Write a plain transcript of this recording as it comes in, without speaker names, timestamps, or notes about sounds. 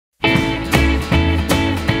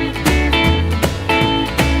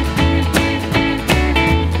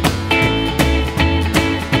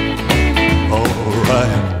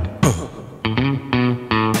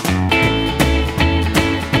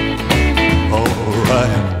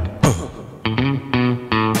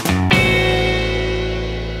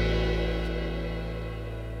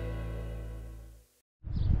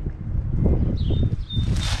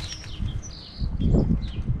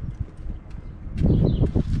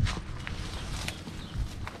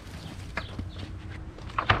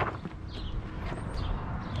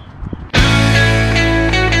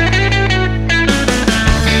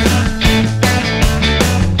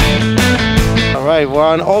right, we're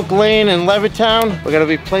on Oak Lane in Levittown. We're gonna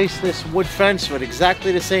replace this wood fence with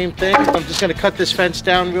exactly the same thing. I'm just gonna cut this fence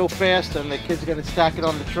down real fast and the kids are gonna stack it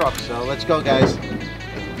on the truck. So let's go, guys.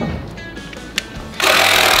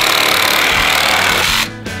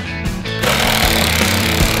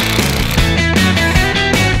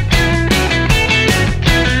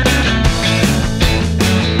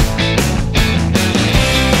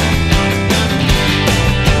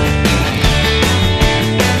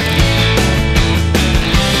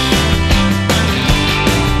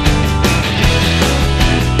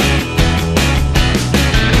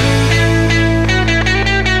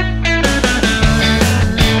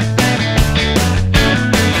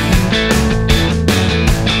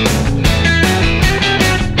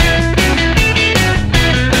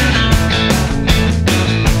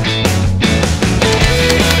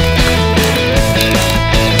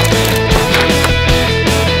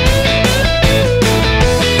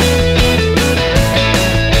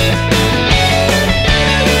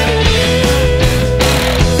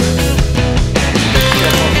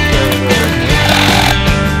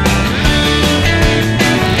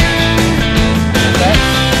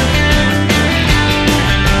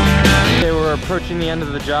 Approaching the end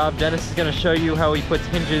of the job, Dennis is going to show you how he puts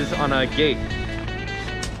hinges on a gate.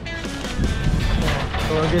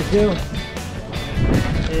 So what I'm going to do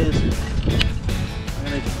is I'm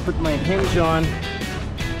going to put my hinge on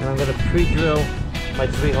and I'm going to pre-drill my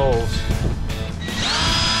 3 holes.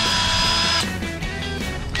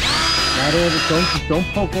 Not all the, don't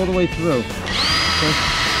poke all the way through.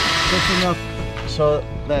 Just enough so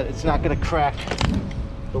that it's not going to crack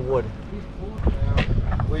the wood.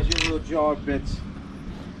 Where's your little jar of bits?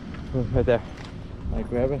 Right there. I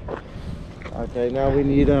grab it. Okay, now we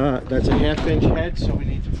need that's a 1/2 inch head, so we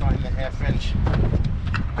need to find the 1/2 inch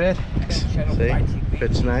bit. See,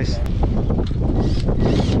 fits nice.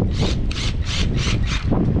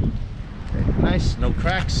 Okay, nice, no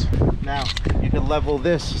cracks. Now you can level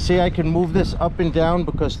this. See, I can move this up and down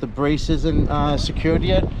because the brace isn't secured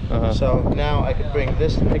yet. So now I can bring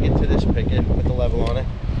this picket to this picket with the level on it.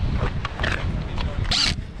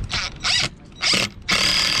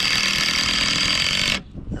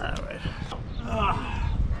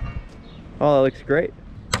 Oh, that looks great.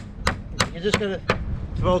 You're just gonna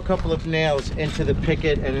throw a couple of nails into the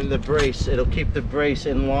picket and in the brace. It'll keep the brace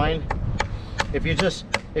in line. If you just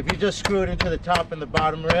screw it into the top and the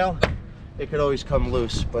bottom rail, it could always come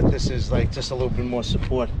loose. But this is like just a little bit more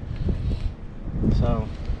support. So,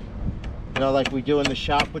 you know, like we do in the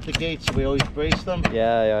shop with the gates, we always brace them.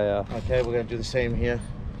 Yeah. Okay, we're gonna do the same here.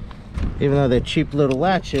 Even though they're cheap little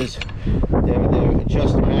latches, they're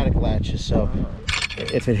adjust-o-matic latches. So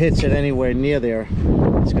if it hits it anywhere near there,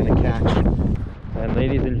 it's going to catch. And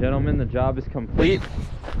ladies and gentlemen, the job is complete.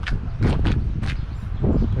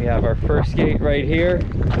 We have our first gate right here.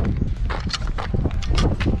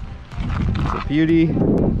 It's a beauty.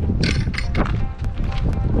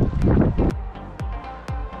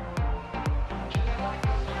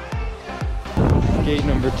 Gate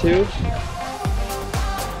number 2.